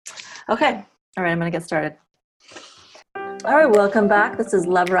Okay. All right, I'm going to get started. All right, welcome back. This is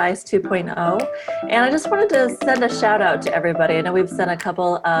Love Rise 2.0. And I just wanted to send a shout out to everybody. I know we've sent a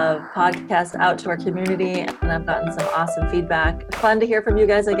couple of podcasts out to our community and I've gotten some awesome feedback. Fun to hear from you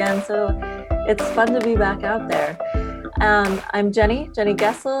guys again. So it's fun to be back out there. I'm Jenny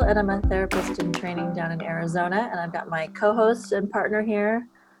Gessel, and I'm a therapist in training down in Arizona. And I've got my co-host and partner here,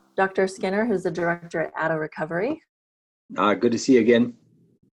 Dr. Skinner, who's the director at Addo Recovery. Good to see you again.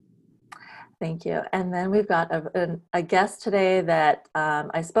 Thank you. And then we've got a guest today that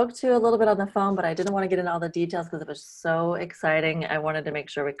I spoke to a little bit on the phone, but I didn't want to get into all the details because it was so exciting. I wanted to make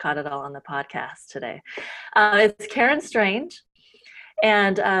sure we caught it all on the podcast today. It's Karen Strange.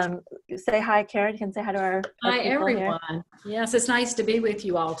 And say hi, Karen. You can say hi to our Hi, everyone. Here. Yes, it's nice to be with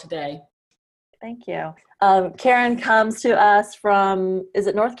you all today. Thank you. Karen comes to us from, is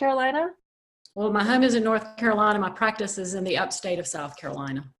it North Carolina? Well, my home is in North Carolina. My practice is in the upstate of South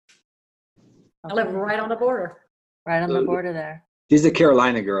Carolina. Okay. I live right on the border. Right on the border there. She's a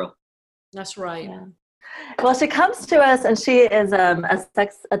Carolina girl. That's right. Yeah. Well, she comes to us and she is a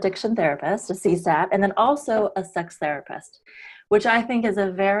sex addiction therapist, a CSAT, and then also a sex therapist, which I think is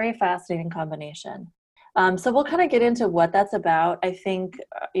a very fascinating combination. So we'll kind of get into what that's about. I think,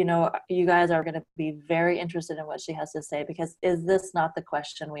 you guys are going to be very interested in what she has to say, because is this not the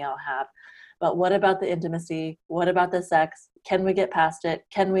question we all have? But what about the intimacy? What about the sex? Can we get past it?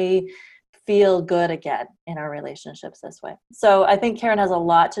 Can we feel good again in our relationships this way? So I think Karen has a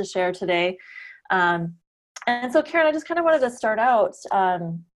lot to share today. And so Karen, I just kind of wanted to start out.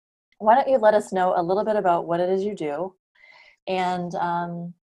 Why don't you let us know a little bit about what it is you do and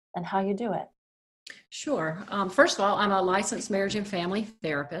how you do it? Sure. First of all, I'm a licensed marriage and family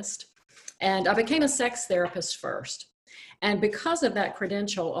therapist, and I became a sex therapist first. And because of that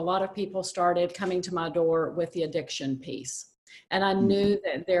credential, a lot of people started coming to my door with the addiction piece. And I knew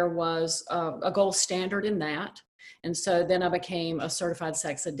that there was a gold standard in that. And so then I became a certified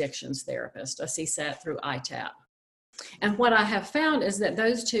sex addictions therapist, a CSAT through ITAP. And what I have found is that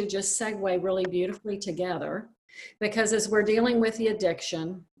those two just segue really beautifully together, because as we're dealing with the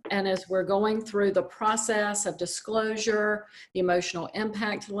addiction and as we're going through the process of disclosure, the emotional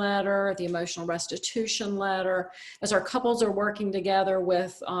impact letter, the emotional restitution letter, as our couples are working together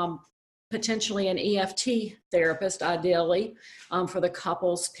with potentially an EFT therapist, ideally, for the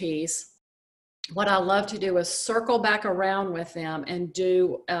couples piece, what I love to do is circle back around with them and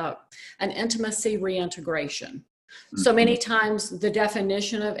do an intimacy reintegration. So many times the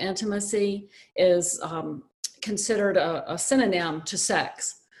definition of intimacy is considered a synonym to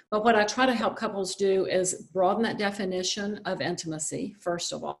sex. But what I try to help couples do is broaden that definition of intimacy,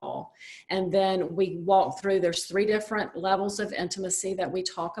 first of all. And then we walk through, there's 3 different levels of intimacy that we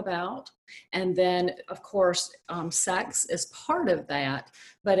talk about. And then, of course, sex is part of that,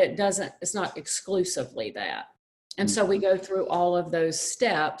 but it's not exclusively that. And so we go through all of those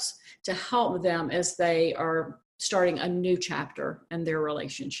steps to help them as they are starting a new chapter in their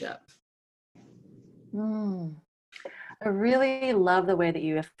relationship. I really love the way that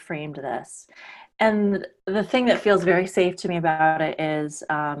you have framed this. And the thing that feels very safe to me about it is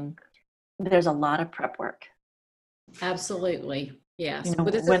there's a lot of prep work. Absolutely. Yes.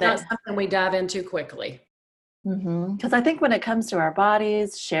 But this is not something we dive into quickly. Because I think when it comes to our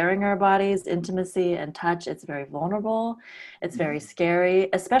bodies, sharing our bodies, intimacy and touch, it's very vulnerable. It's very scary,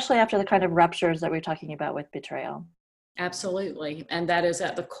 especially after the kind of ruptures that we're talking about with betrayal. Absolutely. And that is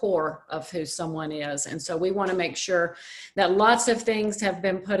at the core of who someone is. And so we want to make sure that lots of things have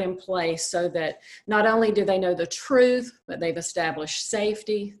been put in place so that not only do they know the truth, but they've established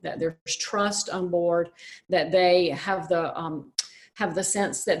safety, that there's trust on board, that they have the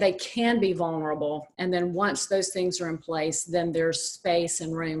sense that they can be vulnerable. And then once those things are in place, then there's space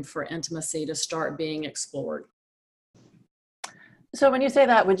and room for intimacy to start being explored. So when you say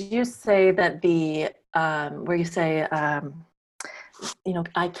that, would you say that where you say,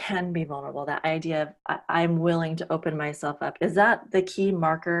 I can be vulnerable, that idea of I'm willing to open myself up, is that the key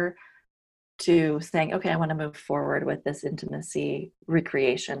marker to saying, okay, I want to move forward with this intimacy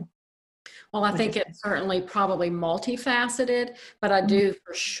recreation? Well, I think it's certainly probably multifaceted, but I do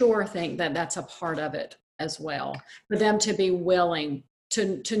for sure think that that's a part of it as well, for them to be willing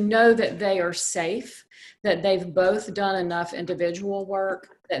to know that they are safe, that they've both done enough individual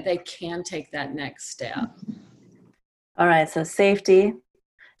work that they can take that next step. All right, so safety,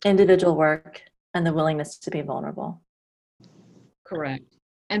 individual work, and the willingness to be vulnerable. Correct.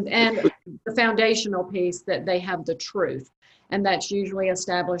 And the foundational piece that they have the truth. And that's usually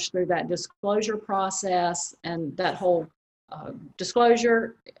established through that disclosure process and that whole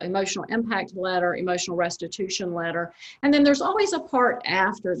disclosure, emotional impact letter, emotional restitution letter. And then there's always a part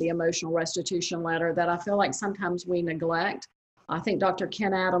after the emotional restitution letter that I feel like sometimes we neglect. I think Dr.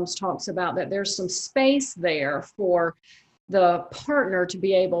 Ken Adams talks about that there's some space there for the partner to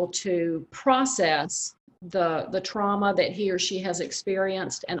be able to process the trauma that he or she has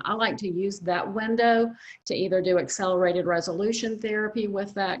experienced. And I like to use that window to either do accelerated resolution therapy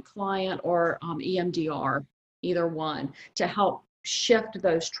with that client or EMDR, either one, to help shift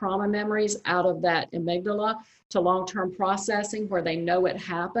those trauma memories out of that amygdala to long-term processing where they know it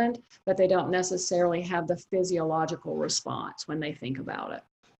happened, but they don't necessarily have the physiological response when they think about it.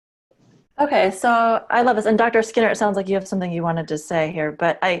 Okay, so I love this. And Dr. Skinner, it sounds like you have something you wanted to say here,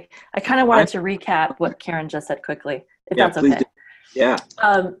 but I kind of wanted to recap what Karen just said quickly, if that's please okay. do.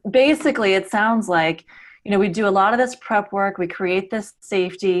 Yeah. Basically, it sounds like, we do a lot of this prep work, we create this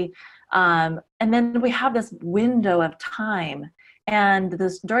safety, and then we have this window of time. And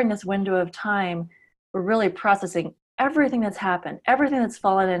during this window of time, we're really processing everything that's happened, everything that's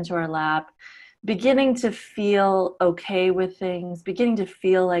fallen into our lap, beginning to feel okay with things, beginning to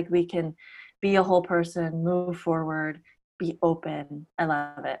feel like we can be a whole person, move forward, be open. I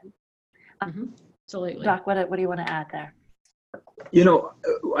love it. Absolutely. Doc, what do you want to add there?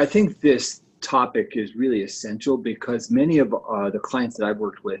 I think this topic is really essential because many of the clients that I've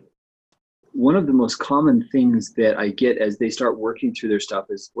worked with, one of the most common things that I get as they start working through their stuff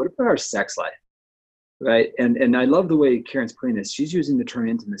is, what about our sex life? Right. And I love the way Karen's putting this. She's using the term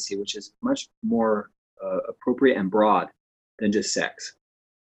intimacy, which is much more appropriate and broad than just sex,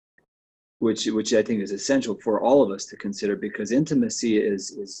 which I think is essential for all of us to consider, because intimacy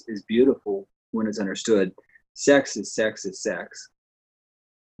is beautiful when it's understood. Sex is sex is sex,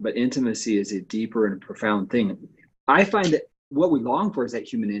 but intimacy is a deeper and profound thing. I find that what we long for is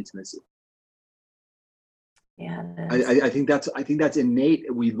that human intimacy. Yeah, I think that's innate.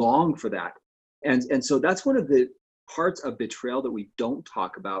 We long for that. And so that's one of the parts of betrayal that we don't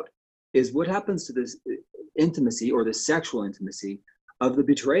talk about, is what happens to this intimacy or the sexual intimacy of the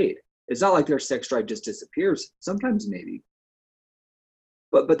betrayed. It's not like their sex drive just disappears. Sometimes maybe,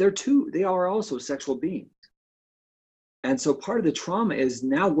 but they are also sexual beings. And so part of the trauma is,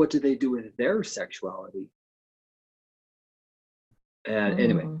 now what do they do with their sexuality? And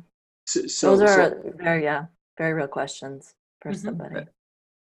anyway, those are very real questions for somebody.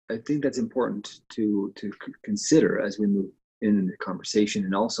 I think that's important to consider as we move in the conversation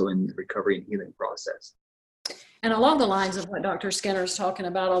and also in the recovery and healing process. And along the lines of what Dr. Skinner is talking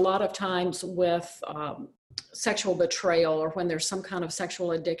about, a lot of times with sexual betrayal, or when there's some kind of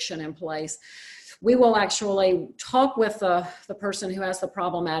sexual addiction in place, we will actually talk with the person who has the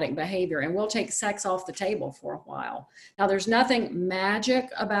problematic behavior, and we'll take sex off the table for a while. Now, there's nothing magic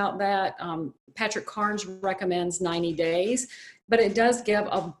about that. Patrick Carnes recommends 90 days, but it does give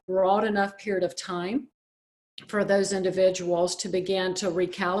a broad enough period of time for those individuals to begin to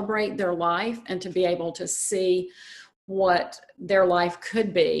recalibrate their life and to be able to see what their life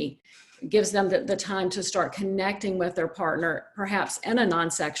could be. It gives them the time to start connecting with their partner, perhaps in a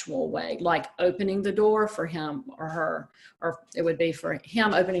non-sexual way, like opening the door for him or her, or it would be for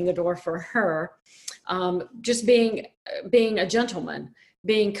him opening the door for her. Just being a gentleman,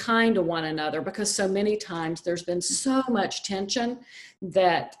 being kind to one another, because so many times there's been so much tension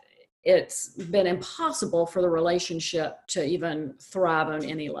that it's been impossible for the relationship to even thrive on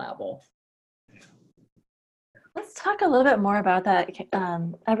any level. Let's talk a little bit more about that.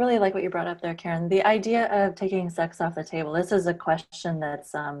 I really like what you brought up there, Karen. The idea of taking sex off the table. This is a question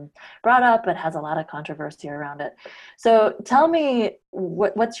that's brought up but has a lot of controversy around it. So tell me,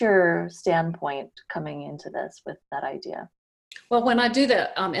 what's your standpoint coming into this with that idea? Well, when I do the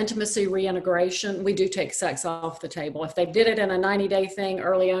intimacy reintegration, we do take sex off the table. If they did it in a 90-day thing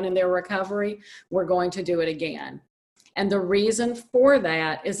early on in their recovery, we're going to do it again. And the reason for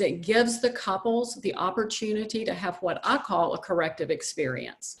that is it gives the couples the opportunity to have what I call a corrective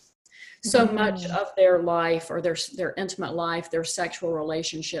experience. So much of their life, or their intimate life, their sexual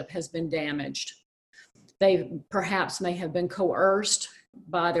relationship has been damaged. They perhaps may have been coerced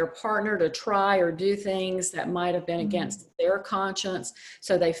by their partner to try or do things that might have been against their conscience.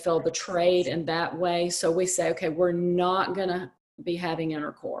 So they feel betrayed in that way. So we say, okay, we're not going to be having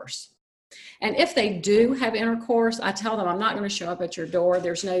intercourse. And if they do have intercourse, I tell them, I'm not going to show up at your door.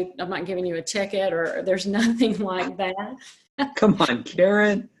 I'm not giving you a ticket, or there's nothing like that. Come on,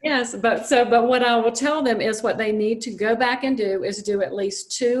 Karen. Yes, but what I will tell them is what they need to go back and do is do at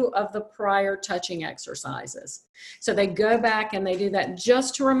least 2 of the prior touching exercises. So they go back and they do that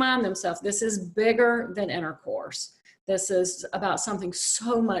just to remind themselves, this is bigger than intercourse. This is about something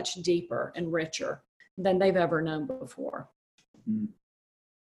so much deeper and richer than they've ever known before. Mm.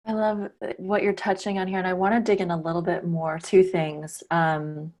 I love what you're touching on here, and I want to dig in a little bit more. Two things,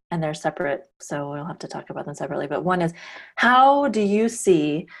 and they're separate, so we'll have to talk about them separately. But one is, how do you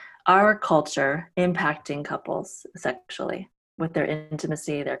see our culture impacting couples sexually with their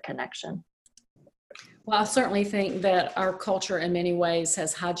intimacy, their connection? Well, I certainly think that our culture in many ways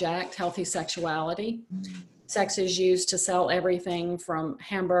has hijacked healthy sexuality. Sex is used to sell everything from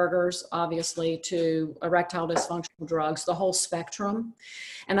hamburgers, obviously, to erectile dysfunctional drugs, the whole spectrum.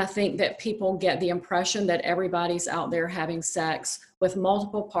 And I think that people get the impression that everybody's out there having sex with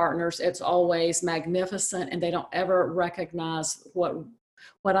multiple partners. It's always magnificent, and they don't ever recognize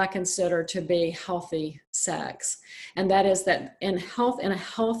what I consider to be healthy sex. And that is that in a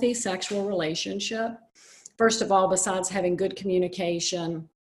healthy sexual relationship, first of all, besides having good communication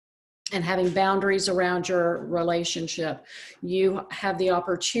and having boundaries around your relationship, you have the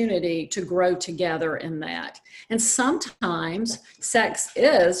opportunity to grow together in that. And sometimes sex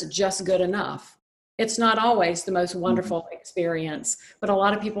is just good enough. It's not always the most wonderful experience, but a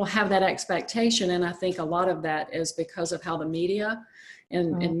lot of people have that expectation. And I think a lot of that is because of how the media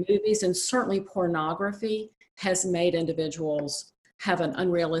and movies, and certainly pornography, has made individuals have an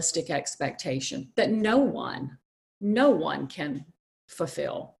unrealistic expectation that no one can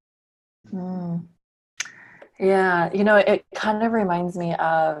fulfill. Mm. Yeah, it kind of reminds me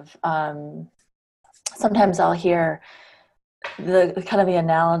of sometimes I'll hear the kind of the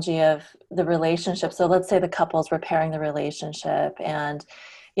analogy of the relationship. So let's say the couple's repairing the relationship, and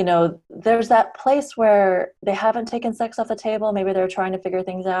there's that place where they haven't taken sex off the table. Maybe they're trying to figure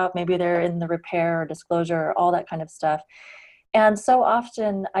things out. Maybe they're in the repair or disclosure, all that kind of stuff. And so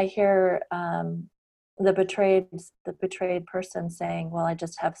often I hear the betrayed person saying, well, I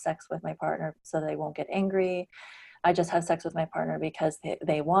just have sex with my partner so they won't get angry. I just have sex with my partner because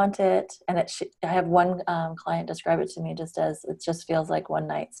they want it. And I have one client describe it to me just as, it just feels like one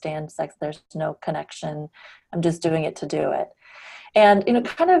night stand sex. There's no connection. I'm just doing it to do it. And,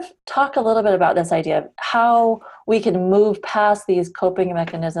 kind of talk a little bit about this idea of how we can move past these coping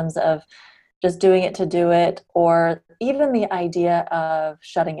mechanisms of just doing it to do it, or even the idea of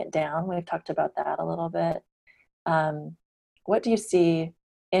shutting it down. We've talked about that a little bit. What do you see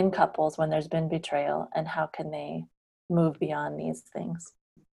in couples when there's been betrayal, and how can they move beyond these things?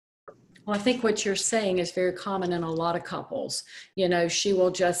 Well, I think what you're saying is very common in a lot of couples. She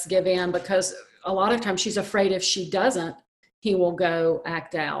will just give in because a lot of times she's afraid if she doesn't, he will go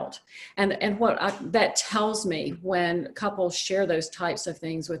act out. And that tells me when couples share those types of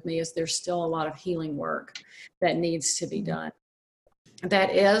things with me is there's still a lot of healing work that needs to be done.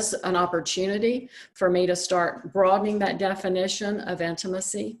 That is an opportunity for me to start broadening that definition of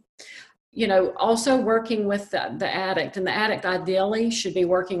intimacy. Also working with the addict, and the addict ideally should be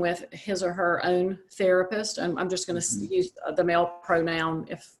working with his or her own therapist. And I'm just going to use the male pronoun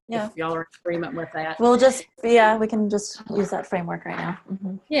if y'all are in agreement with that. We can just use that framework right now.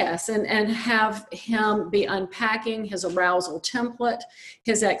 Mm-hmm. Yes, and have him be unpacking his arousal template,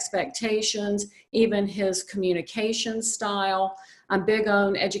 his expectations, even his communication style. I'm big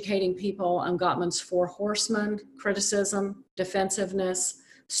on educating people on Gottman's 4 horsemen: criticism, defensiveness,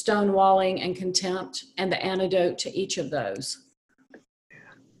 stonewalling, and contempt, and the antidote to each of those.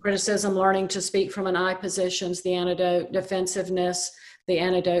 Criticism, learning to speak from an I position, is the antidote. Defensiveness, the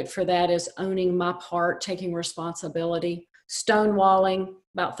antidote for that is owning my part, taking responsibility. Stonewalling,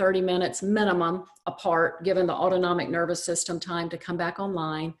 about 30 minutes minimum apart, given the autonomic nervous system time to come back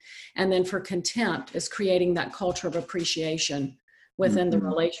online. And then for contempt is creating that culture of appreciation within the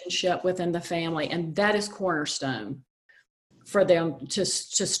relationship, within the family. And that is cornerstone for them to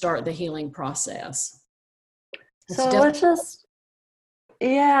start the healing process. So this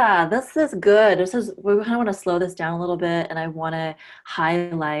is good. We kind of want to slow this down a little bit, and I want to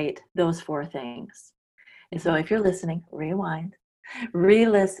highlight those 4 things. And so if you're listening, rewind,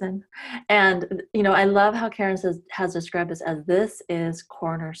 re-listen. And, I love how Karen has described this is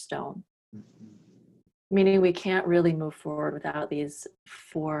cornerstone, meaning we can't really move forward without these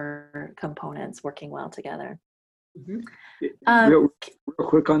 4 components working well together. Real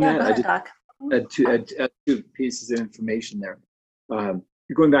quick on that, I just add 2 pieces of information there.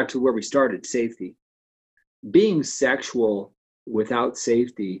 Going back to where we started, safety. Being sexual without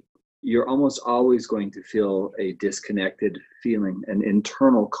safety, you're almost always going to feel a disconnected feeling, an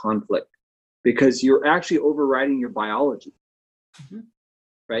internal conflict, because you're actually overriding your biology.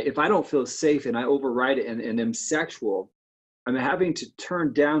 Right? If I don't feel safe and I override it and am sexual, I'm having to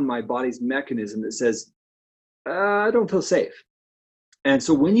turn down my body's mechanism that says, I don't feel safe. And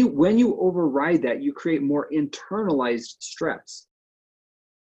so when you override that, you create more internalized stress.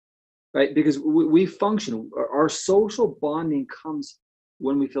 right? Because we function, our social bonding comes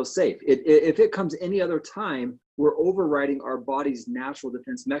when we feel safe. If it comes any other time, we're overriding our body's natural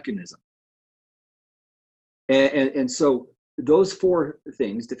defense mechanism. And so those four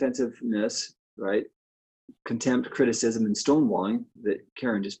things, defensiveness, right? Contempt, criticism, and stonewalling that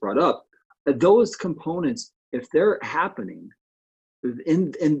Karen just brought up, those components, if they're happening,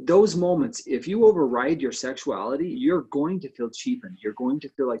 in those moments, if you override your sexuality, you're going to feel cheapened. You're going to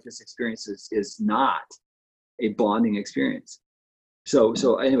feel like this experience is not a bonding experience. So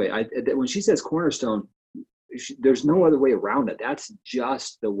anyway, when she says cornerstone, there's no other way around it. That's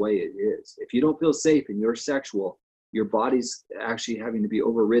just the way it is. If you don't feel safe and you're sexual, your body's actually having to be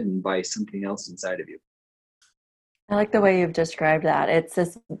overridden by something else inside of you. I like the way you've described that. It's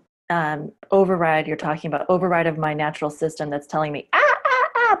this override you're talking about, override of my natural system that's telling me,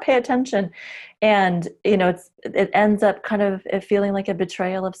 pay attention. And, it ends up kind of feeling like a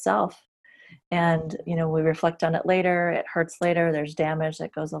betrayal of self. And, we reflect on it later, it hurts later, there's damage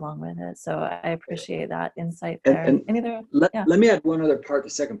that goes along with it. So I appreciate that insight there. Let me add one other part, the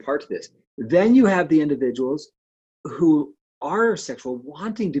second part to this. Then you have the individuals who are sexual,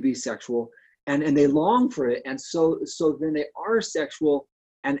 wanting to be sexual, and they long for it. And so then they are sexual,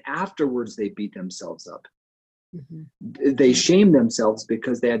 and afterwards they beat themselves up. Mm-hmm. They shame themselves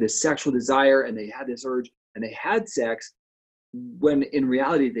because they had this sexual desire and they had this urge and they had sex, when in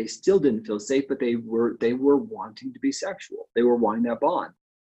reality they still didn't feel safe, but they were wanting to be sexual. They were wanting that bond.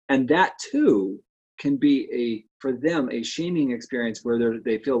 And that too can be for them a shaming experience where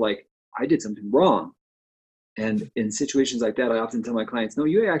they feel like, I did something wrong. And in situations like that, I often tell my clients, no,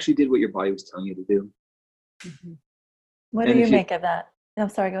 you actually did what your body was telling you to do. Mm-hmm. What do you make of that? I'm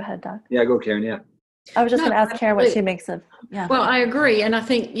sorry, go ahead, Doc. Yeah, go, Karen. Yeah. I was just going to ask Karen what she makes of. Yeah. Well, I agree. And I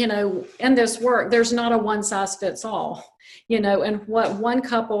think, in this work, there's not a one size fits all, and what one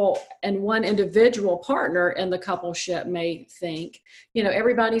couple and one individual partner in the coupleship may think,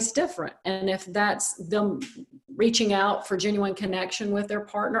 everybody's different. And if that's them reaching out for genuine connection with their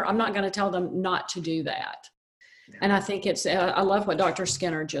partner, I'm not going to tell them not to do that. And I think I love what Dr.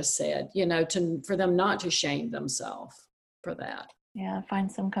 Skinner just said, for them not to shame themselves for that. Yeah, find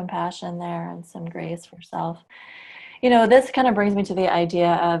some compassion there and some grace for self. This kind of brings me to the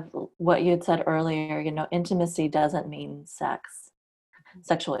idea of what you had said earlier, intimacy doesn't mean sex,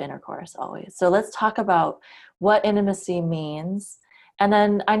 sexual intercourse always. So let's talk about what intimacy means. And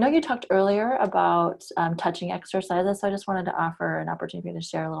then I know you talked earlier about touching exercises, so I just wanted to offer an opportunity to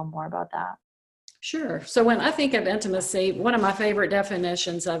share a little more about that. Sure. So when I think of intimacy, one of my favorite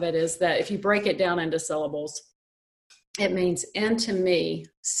definitions of it is that if you break it down into syllables, it means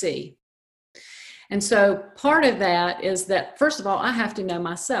intimacy. And so part of that is that, first of all, I have to know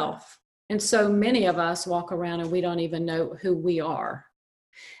myself. And so many of us walk around and we don't even know who we are.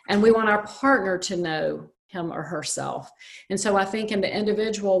 And we want our partner to know him or herself. And so I think in the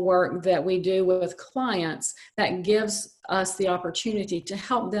individual work that we do with clients, that gives us the opportunity to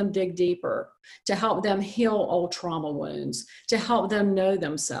help them dig deeper, to help them heal old trauma wounds, to help them know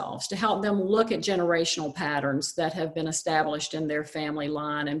themselves, to help them look at generational patterns that have been established in their family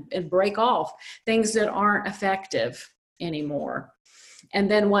line and break off things that aren't effective anymore. And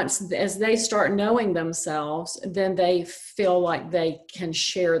then as they start knowing themselves, then they feel like they can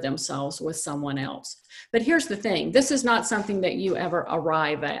share themselves with someone else. But here's the thing, this is not something that you ever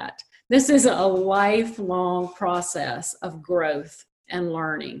arrive at. This is a lifelong process of growth and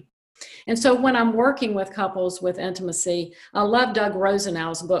learning. And so when I'm working with couples with intimacy, I love Doug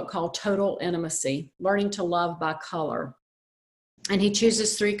Rosenau's book called Total Intimacy, Learning to Love by Color. And he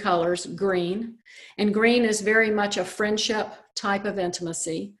chooses 3 colors, green. And green is very much a friendship type of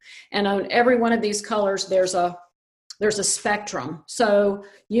intimacy. And on every one of these colors, there's a spectrum. So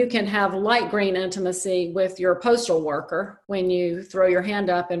you can have light green intimacy with your postal worker when you throw your hand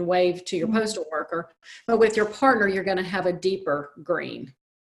up and wave to your postal worker. But with your partner, you're going to have a deeper green.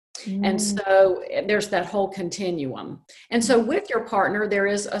 And so there's that whole continuum. And so with your partner, there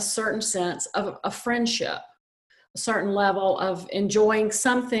is a certain sense of a friendship, a certain level of enjoying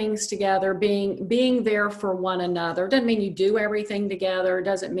some things together, being there for one another. Doesn't mean you do everything together.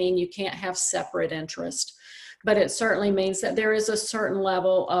 Doesn't mean you can't have separate interest. But it certainly means that there is a certain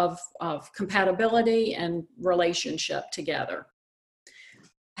level of compatibility and relationship together.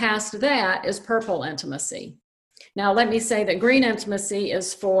 Past that is purple intimacy. Now, let me say that green intimacy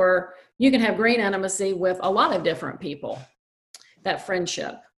is you can have green intimacy with a lot of different people, that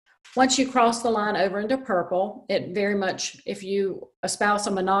friendship. Once you cross the line over into purple, it very much, if you espouse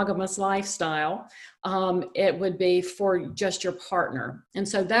a monogamous lifestyle, it would be for just your partner. And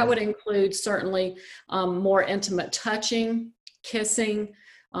so that would include certainly more intimate touching, kissing,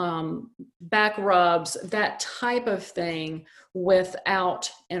 back rubs, that type of thing without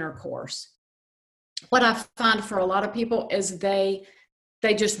intercourse. What I find for a lot of people is they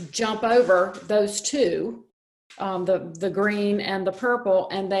just jump over those two, the green and the purple,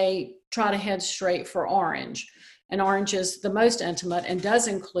 and they try to head straight for orange. And orange is the most intimate and does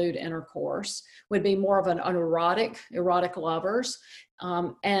include intercourse, would be more of an erotic lovers.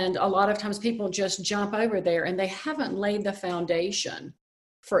 And a lot of times people just jump over there and they haven't laid the foundation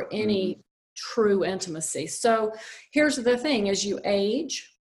for any true intimacy. So here's the thing: as you age,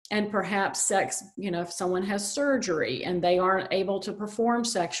 and perhaps sex, if someone has surgery and they aren't able to perform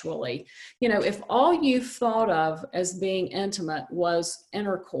sexually, if all you thought of as being intimate was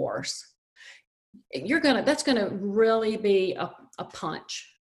intercourse, that's gonna really be a punch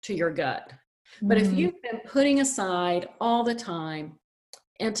to your gut. But if you've been putting aside all the time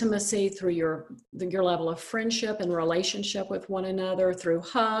intimacy through your level of friendship and relationship with one another, through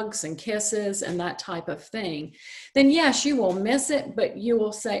hugs and kisses and that type of thing, then yes, you will miss it, but you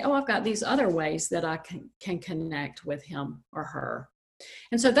will say, oh, I've got these other ways that I can connect with him or her.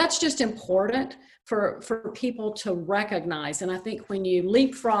 And so that's just important for people to recognize. And I think when you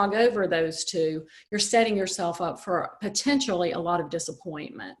leapfrog over those two, you're setting yourself up for potentially a lot of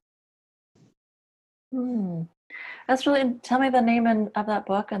disappointment. That's really, tell me the name of that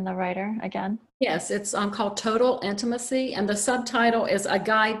book and the writer again. Yes, it's called Total Intimacy, and the subtitle is A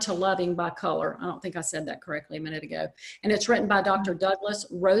Guide to Loving by Color. I don't think I said that correctly a minute ago. And it's written by Dr. Douglas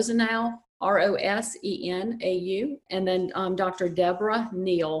Rosenau, Rosenau, and then Dr. Deborah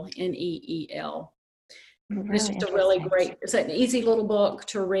Neal, Neel. It's just a really great, it's an easy little book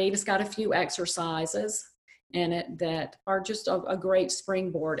to read. It's got a few exercises in it that are just a great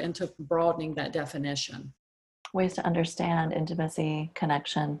springboard into broadening that definition. Ways to understand intimacy,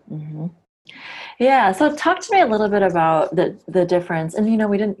 connection. Yeah, so talk to me a little bit about the difference. And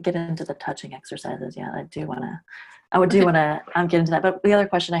we didn't get into the touching exercises yet. I do want to get into that. But the other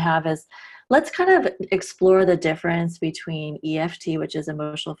question I have is, let's kind of explore the difference between EFT, which is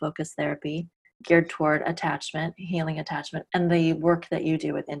emotional focused therapy, geared toward attachment, healing attachment, and the work that you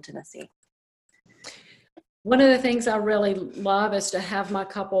do with intimacy. One of the things I really love is to have my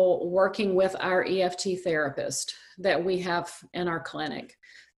couple working with our EFT therapist that we have in our clinic.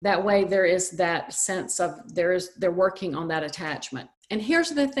 That way there is that sense of they're working on that attachment. And here's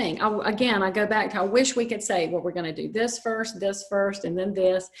the thing. I go back to, I wish we could say, well, we're going to do this first, and then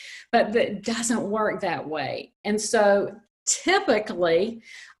this, but it doesn't work that way. And so typically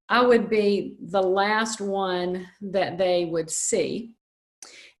I would be the last one that they would see.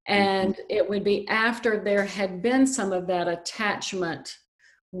 And it would be after there had been some of that attachment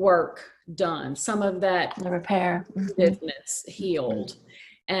work done, some of that the repair business healed.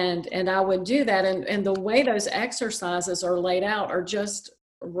 And I would do that. And the way those exercises are laid out are just,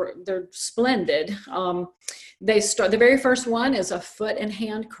 they're splendid. The very first one is a foot and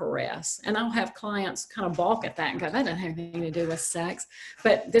hand caress. And I'll have clients kind of balk at that and go, that doesn't have anything to do with sex.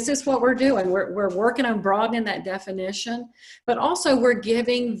 But this is what we're doing. We're working on broadening that definition, but also we're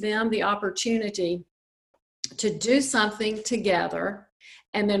giving them the opportunity to do something together.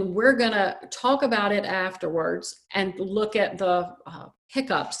 And then we're going to talk about it afterwards and look at the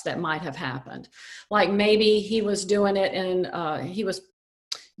hiccups that might have happened. Like maybe he was doing it and he was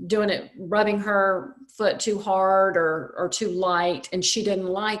doing it, rubbing her foot too hard or too light, and she didn't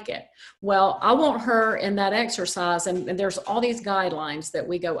like it. Well, I want her in that exercise, and there's all these guidelines that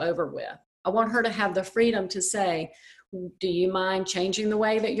we go over with. I want her to have the freedom to say, do you mind changing the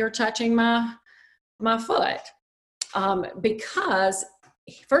way that you're touching my foot? Because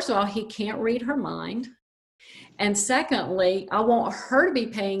first of all, he can't read her mind. And secondly, I want her to be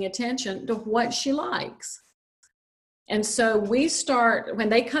paying attention to what she likes. And so we start, when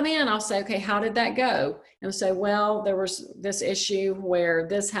they come in, I'll say, okay, how did that go? And say, well, there was this issue where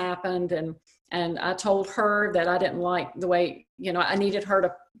this happened. And I told her that I didn't like the way, I needed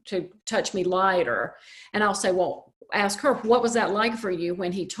her to touch me lighter. And I'll say, well, ask her, what was that like for you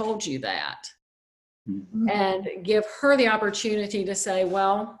when he told you that? And give her the opportunity to say,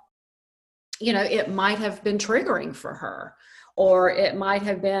 well, it might have been triggering for her. Or it might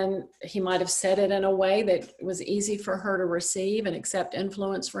have been, he might have said it in a way that was easy for her to receive and accept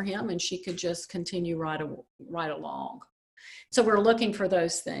influence for him, and she could just continue right along. So we're looking for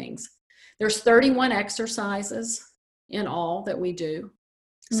those things. There's 31 exercises in all that we do.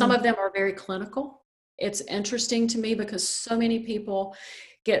 Some of them are very clinical. It's interesting to me because so many people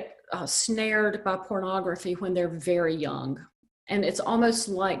get snared by pornography when they're very young. And it's almost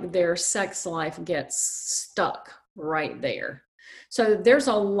like their sex life gets stuck right there. So there's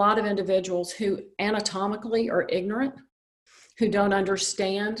a lot of individuals who anatomically are ignorant, who don't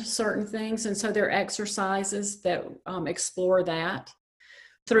understand certain things. And so there are exercises that explore that.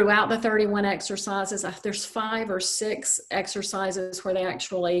 Throughout the 31 exercises, there's 5 or 6 exercises where they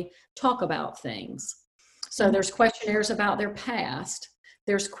actually talk about things. So there's questionnaires about their past.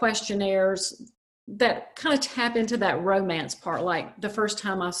 There's questionnaires that kind of tap into that romance part, like the first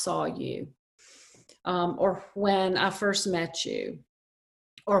time I saw you, or when I first met you,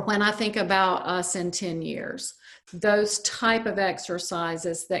 or when I think about us in 10 years. Those type of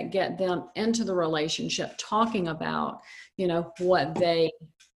exercises that get them into the relationship, talking about, you know, what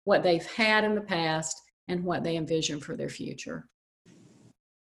they've had in the past and what they envision for their future.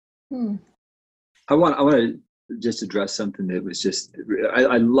 I want to just address something that was just,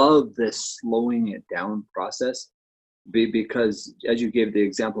 I love this slowing it down process, because as you gave the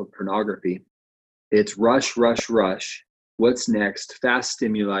example of pornography, it's rush, rush, rush. What's next? Fast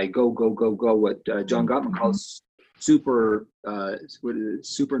stimuli, go, go, go, go. What John Gottman calls super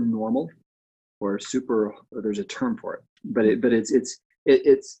normal, or super. Or there's a term for it, but it's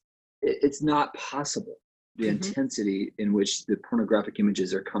not possible, the intensity in which the pornographic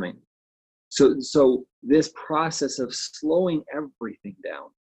images are coming. So this process of slowing everything down,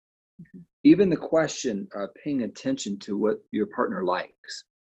 even the question of paying attention to what your partner likes,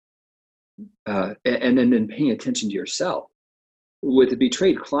 and then paying attention to yourself. With a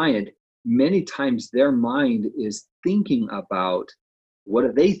betrayed client, many times their mind is thinking about, what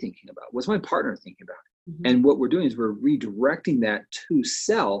are they thinking about? What's my partner thinking about? And what we're doing is we're redirecting that to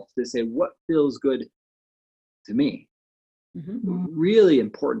self to say, what feels good to me? Really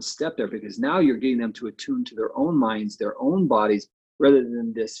important step there, because now you're getting them to attune to their own minds, their own bodies, rather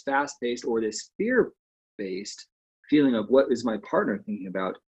than this fast-paced or this fear-based feeling of what is my partner thinking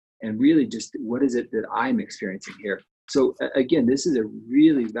about, and really just what is it that I'm experiencing here. So again, this is a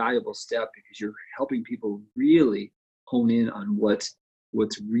really valuable step, because you're helping people really hone in on what's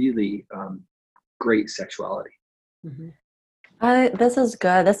really great sexuality. This is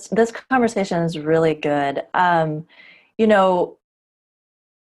good. This conversation is really good. You know,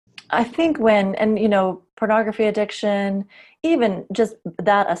 I think pornography addiction, even just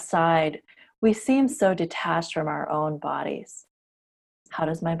that aside, we seem so detached from our own bodies. How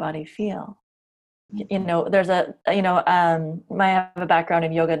does my body feel? You know, I have a background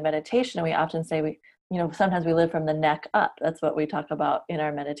in yoga and meditation, and we often say sometimes we live from the neck up. That's what we talk about in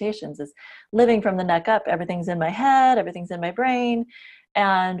our meditations, is living from the neck up. Everything's in my head, everything's in my brain.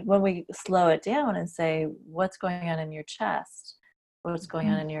 And when we slow it down and say, what's going on in your chest? What's going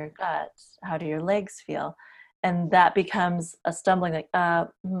on in your gut? How do your legs feel? And that becomes a stumbling, like, I'm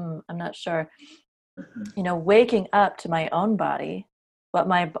not sure. You know, waking up to my own body, what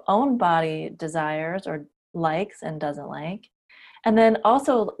my own body desires or likes and doesn't like. And then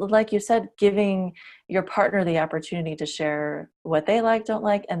also, like you said, giving your partner the opportunity to share what they like, don't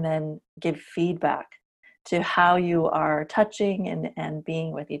like, and then give feedback to how you are touching and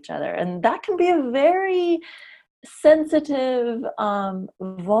being with each other. And that can be a very sensitive,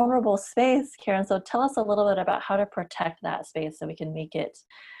 vulnerable space, Karen. So tell us a little bit about how to protect that space so we can make it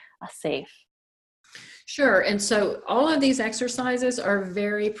safe. Sure. And so all of these exercises are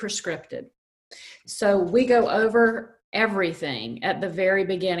very prescripted. So we go over everything at the very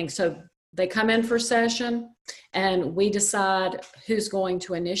beginning. So they come in for session and we decide who's going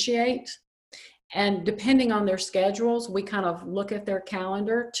to initiate. And depending on their schedules, we kind of look at their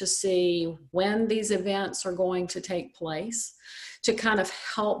calendar to see when these events are going to take place to kind of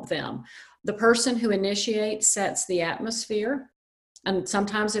help them. The person who initiates sets the atmosphere. And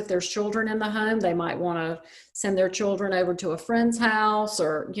sometimes if there's children in the home, they might want to send their children over to a friend's house,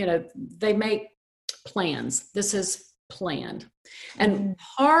 or, they make plans. This is planned. And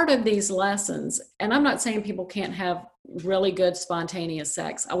part of these lessons, and I'm not saying people can't have really good spontaneous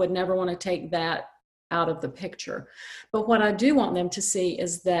sex. I would never want to take that out of the picture. But what I do want them to see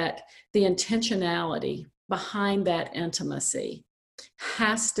is that the intentionality behind that intimacy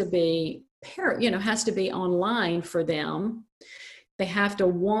has to be online for them. They have to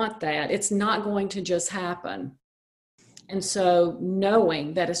want that. It's not going to just happen. And so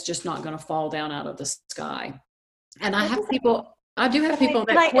knowing that it's just not going to fall down out of the sky. And I do have people that...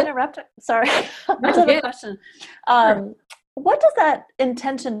 Can I interrupt? Sorry. I just have a question. Sure. What does that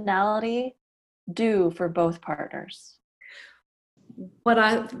intentionality do for both partners? What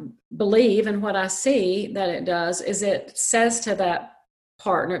I believe and what I see that it does is it says to that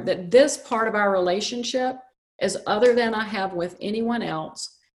partner that this part of our relationship is other than I have with anyone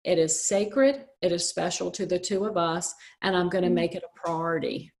else. It is sacred. It is special to the two of us, and I'm going to make it a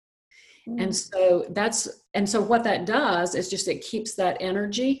priority. And so what that does is just, it keeps that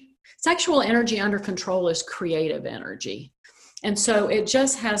energy. Sexual energy under control is creative energy. And so it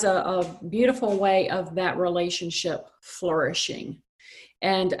just has a beautiful way of that relationship flourishing.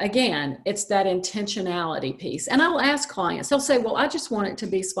 And again, it's that intentionality piece. And I'll ask clients, they'll say, well, I just want it to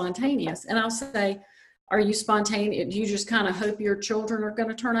be spontaneous. And I'll say, are you spontaneous? Do you just kind of hope your children are going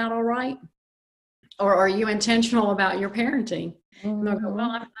to turn out all right? Or are you intentional about your parenting? And they'll go,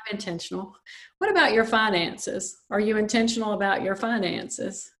 well, I'm intentional. What about your finances? Are you intentional about your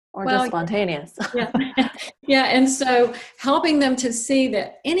finances? Or just spontaneous. Yeah. Yeah. And so helping them to see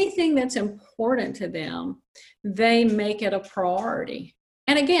that anything that's important to them, they make it a priority.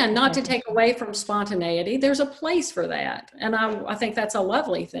 And again, not to take away from spontaneity, there's a place for that. And I think that's a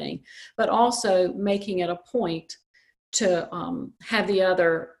lovely thing, but also making it a point to have the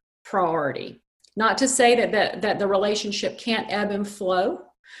other priority. Not to say that the relationship can't ebb and flow,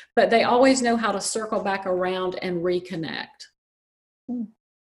 but they always know how to circle back around and reconnect.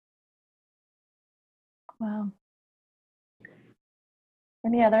 Wow.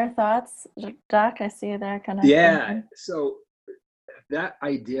 Any other thoughts, Doc? I see you there kind of. Yeah. Thinking. So that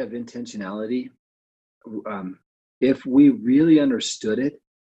idea of intentionality, if we really understood it,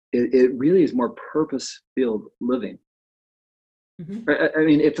 it really is more purpose-filled living. I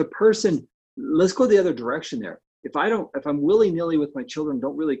mean, if a person, let's go the other direction there. If I'm willy-nilly with my children,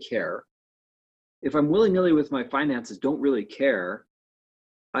 don't really care. If I'm willy-nilly with my finances, don't really care.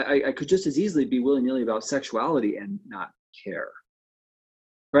 I could just as easily be willy-nilly about sexuality and not care.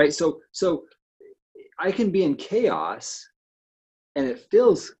 Right? So I can be in chaos and it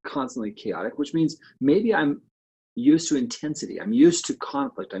feels constantly chaotic, which means maybe I'm used to intensity. I'm used to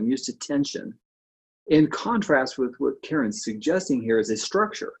conflict. I'm used to tension. In contrast with what Karen's suggesting here is a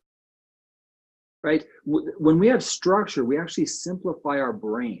structure. Right? When we have structure, we actually simplify our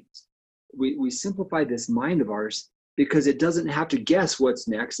brains. We simplify this mind of ours because it doesn't have to guess what's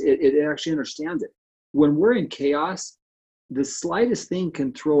next. It actually understands it. When we're in chaos, the slightest thing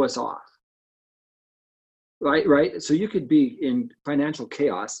can throw us off. Right? So you could be in financial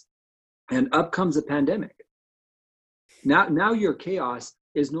chaos and up comes a pandemic. Now your chaos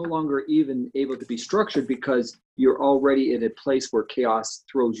is no longer even able to be structured because you're already in a place where chaos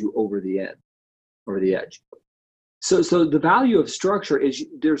throws you over the edge. So the value of structure is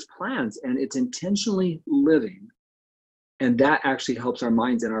there's plans and it's intentionally living, and that actually helps our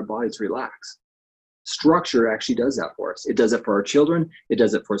minds and our bodies relax. Structure actually does that for us. It does it for our children. It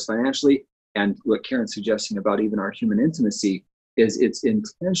does it for us financially. And what Karen's suggesting about even our human intimacy is it's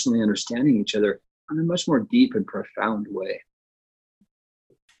intentionally understanding each other in a much more deep and profound way.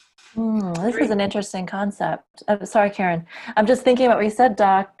 This is an interesting concept. Sorry, Karen. I'm just thinking what we said,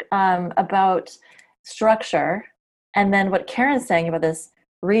 Doc, about structure, and then what Karen's saying about this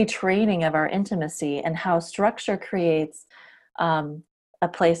retraining of our intimacy and how structure creates a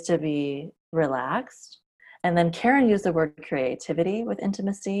place to be relaxed. And then Karen used the word creativity with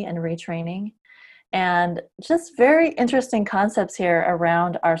intimacy and retraining. And just very interesting concepts here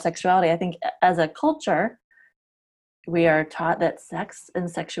around our sexuality. I think as a culture, we are taught that sex and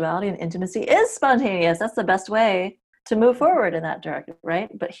sexuality and intimacy is spontaneous. That's the best way to move forward in that direction,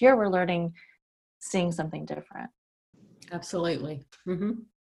 right? But here we're learning, seeing something different. Absolutely. Mm-hmm.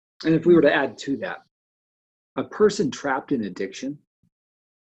 And if we were to add to that, a person trapped in addiction,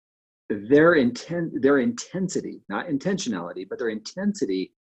 their intensity, not intentionality, but their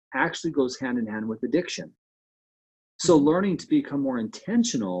intensity actually goes hand in hand with addiction. So learning to become more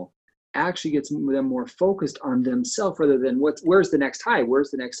intentional actually gets them more focused on themselves rather than where's the next high,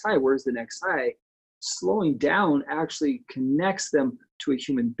 where's the next high, where's the next high. Slowing down actually connects them to a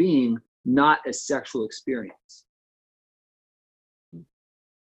human being, not a sexual experience.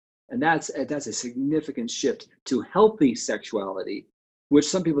 And that's a significant shift to healthy sexuality, which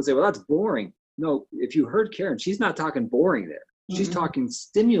some people say, well, that's boring. No, if you heard Karen, she's not talking boring there. She's talking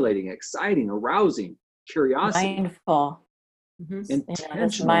stimulating, exciting, arousing, curiosity. Mindful.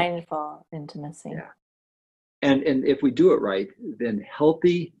 Intentional. Mindful intimacy. Yeah. And if we do it right, then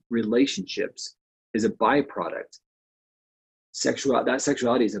healthy relationships is a byproduct.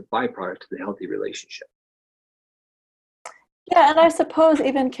 Sexuality is a byproduct of the healthy relationship. Yeah, and I suppose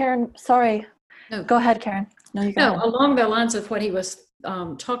even Karen, sorry. No. Go ahead, Karen. No, you go ahead. Along the lines of what he was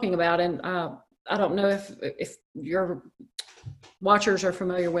talking about, and I don't know if your watchers are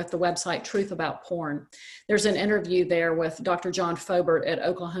familiar with the website Truth About Porn. There's an interview there with Dr. John Fobert at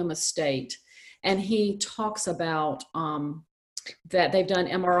Oklahoma State, and he talks about that they've done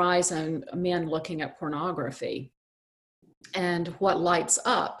MRIs on men looking at pornography. And what lights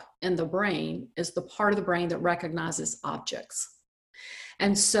up in the brain is the part of the brain that recognizes objects.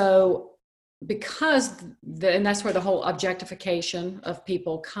 And so and that's where the whole objectification of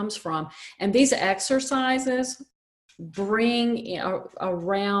people comes from. And these exercises bring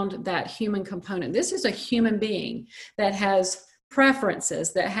around that human component. This is a human being that has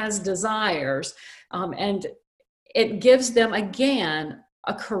preferences, that has desires, and it gives them, again,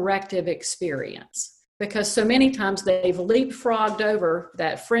 a corrective experience. Because so many times they've leapfrogged over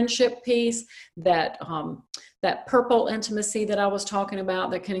that friendship piece, that purple intimacy that I was talking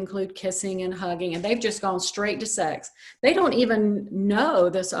about that can include kissing and hugging, and they've just gone straight to sex. They don't even know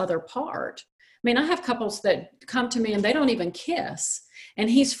this other part. I mean, I have couples that come to me and they don't even kiss, and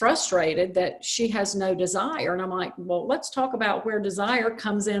he's frustrated that she has no desire. And I'm like, well, let's talk about where desire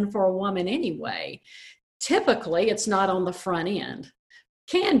comes in for a woman anyway. Typically, it's not on the front end.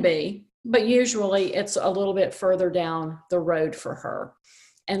 Can be, but usually it's a little bit further down the road for her.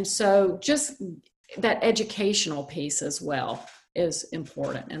 And so just that educational piece as well is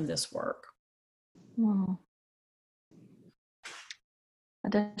important in this work.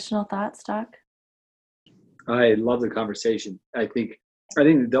 Additional thoughts, Doc? I love the conversation. I think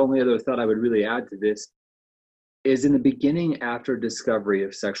the only other thought I would really add to this is, in the beginning, after discovery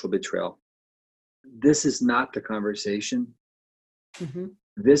of sexual betrayal, this is not the conversation. Mm-hmm.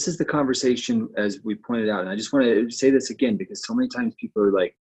 This is the conversation, as we pointed out. And I just want to say this again, because so many times people are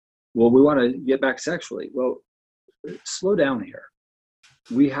like, well, we want to get back sexually. Well, slow down here.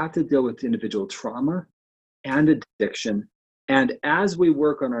 We have to deal with individual trauma and addiction. And as we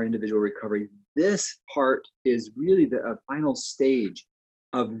work on our individual recovery, this part is really the final stage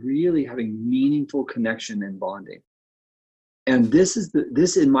of really having meaningful connection and bonding. And this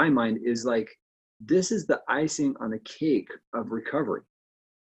in my mind is like, this is the icing on the cake of recovery.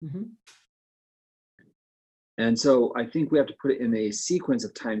 Mm-hmm. And so I think we have to put it in a sequence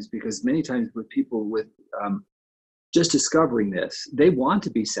of times, because many times with people with just discovering this, they want to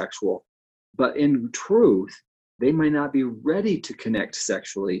be sexual, but in truth, they might not be ready to connect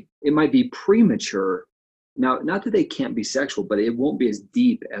sexually. It might be premature. Now, not that they can't be sexual, but it won't be as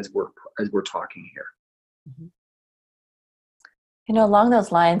deep as we're talking here. Mm-hmm. You know, along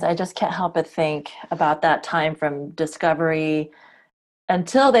those lines, I just can't help but think about that time from discovery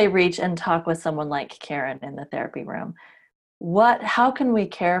until they reach and talk with someone like Karen in the therapy room. How can we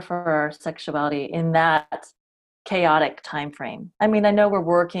care for our sexuality in that chaotic time frame? I mean, I know we're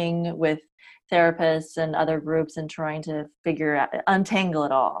working with therapists and other groups and trying to untangle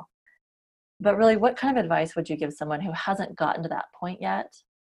it all. But really, what kind of advice would you give someone who hasn't gotten to that point yet?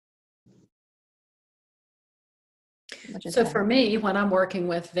 So for me, when I'm working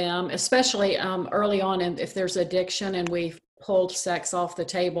with them, especially early on, and if there's addiction and we've pulled sex off the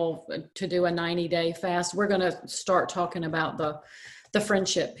table to do a 90-day fast, we're going to start talking about the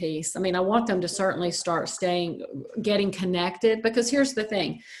friendship piece. I mean, I want them to certainly start getting connected, because here's the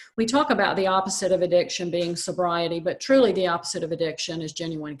thing. We talk about the opposite of addiction being sobriety, but truly the opposite of addiction is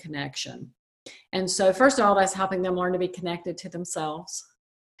genuine connection. And so first of all, that's helping them learn to be connected to themselves.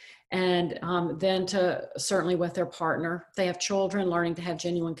 And then to certainly with their partner. If they have children, learning to have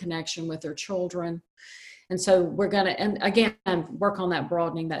genuine connection with their children. And so we're going to, and again, work on that,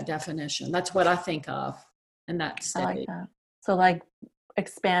 broadening that definition. That's what I think of in that stage. I like that. So like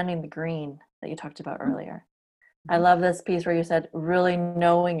expanding the green that you talked about earlier. I love this piece where you said really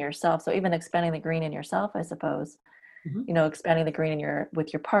knowing yourself. So even expanding the green in yourself, I suppose, you know, expanding the green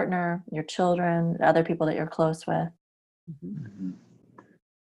with your partner, your children, other people that you're close with. Mm-hmm.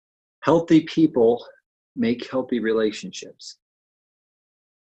 Healthy people make healthy relationships.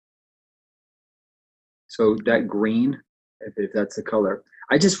 So that green, if that's the color,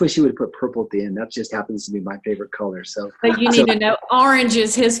 I just wish you would put purple at the end. That just happens to be my favorite color. So, but you need to know orange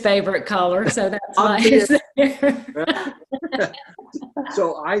is his favorite color, so that's why.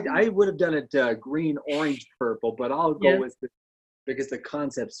 So I would have done it green, orange, purple, but I'll go with because the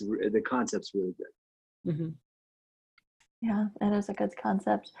concept's really good. Mm-hmm. Yeah, it is a good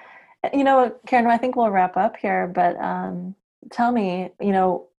concept. You know, Karen, I think we'll wrap up here, but tell me, you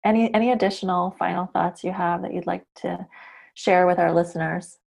know, any additional final thoughts you have that you'd like to share with our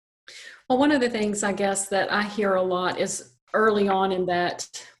listeners? Well, one of the things I guess that I hear a lot is early on in that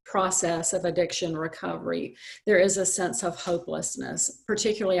process of addiction recovery, there is a sense of hopelessness.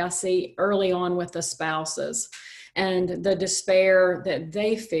 Particularly I see early on with the spouses and the despair that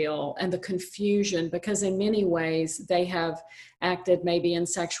they feel and the confusion, because in many ways they have acted maybe in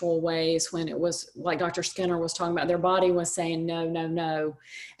sexual ways when it was like Dr. Skinner was talking about, their body was saying no, no, no.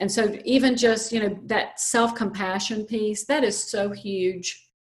 And so even just, you know, that self-compassion piece, that is so huge,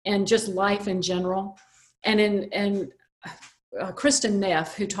 and just life in general. And Kristen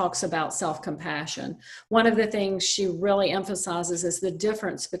Neff, who talks about self-compassion, one of the things she really emphasizes is the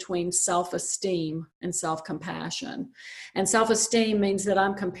difference between self-esteem and self-compassion. And self-esteem means that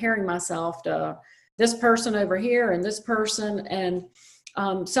I'm comparing myself to this person over here and this person. And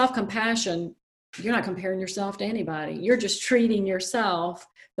self-compassion, you're not comparing yourself to anybody. You're just treating yourself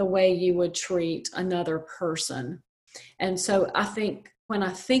the way you would treat another person. And so I think when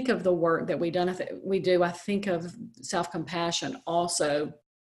I think of the work that I think of self-compassion also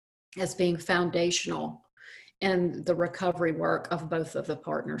as being foundational in the recovery work of both of the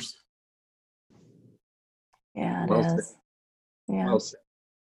partners. Yeah, Well it said. is. Yeah. Well said.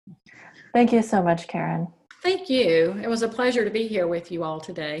 Thank you so much, Karen. Thank you. It was a pleasure to be here with you all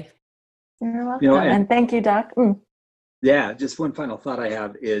today. You're welcome. And thank you, Doc. Yeah, just one final thought I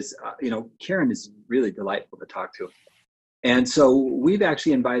have is, Karen is really delightful to talk to. And so we've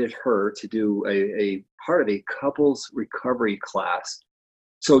actually invited her to do a part of a couples recovery class.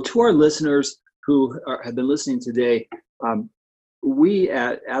 So to our listeners who have been listening today, we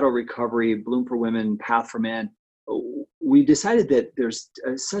at Adult Recovery, Bloom for Women, Path for Men, we decided that there's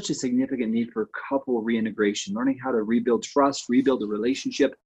such a significant need for couple reintegration, learning how to rebuild trust, rebuild a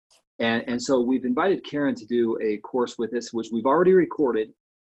relationship. And so we've invited Karen to do a course with us, which we've already recorded.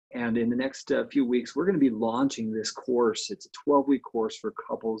 And in the next few weeks, we're going to be launching this course. It's a 12-week course for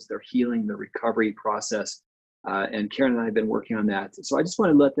couples, their healing, the recovery process. And Karen and I have been working on that. So I just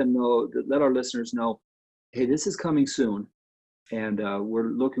want to let our listeners know, hey, this is coming soon. And we're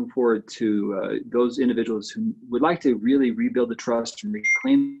looking forward to those individuals who would like to really rebuild the trust and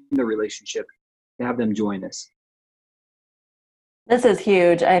reclaim the relationship, to have them join us. This is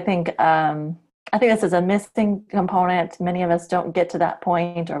huge. I think this is a missing component. Many of us don't get to that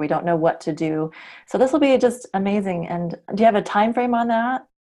point, or we don't know what to do. So this will be just amazing. And do you have a time frame on that?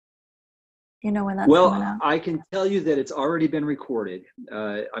 You know when that's coming out? Well, I can tell you that it's already been recorded.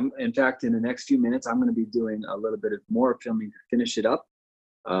 In fact, in the next few minutes, I'm going to be doing a little bit of more filming to finish it up.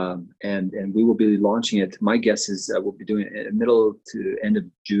 And we will be launching it. My guess is we'll be doing it in middle to end of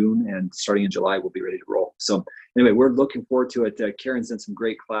June, and starting in July, we'll be ready to roll. So anyway, we're looking forward to it. Karen's done some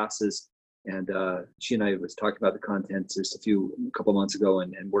great classes, and she and I was talking about the content just a couple months ago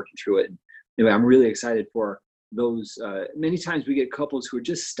and working through it. And anyway, I'm really excited for those. Many times we get couples who are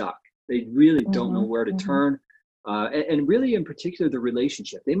just stuck. They really don't know where to turn. And really, in particular, the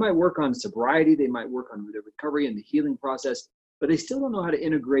relationship. They might work on sobriety, they might work on the recovery and the healing process, but they still don't know how to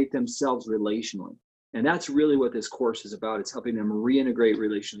integrate themselves relationally. And that's really what this course is about. It's helping them reintegrate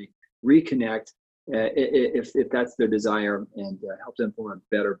relationally, reconnect, if that's their desire, and help them form a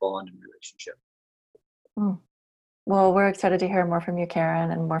better bond and relationship. Well, we're excited to hear more from you,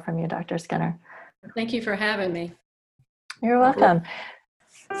 Karen, and more from you, Dr. Skinner. Thank you for having me. You're welcome.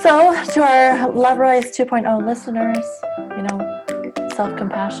 So to our Love Royce 2.0 listeners,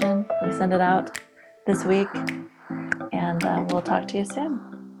 self-compassion, we send it out this week, and we'll talk to you soon.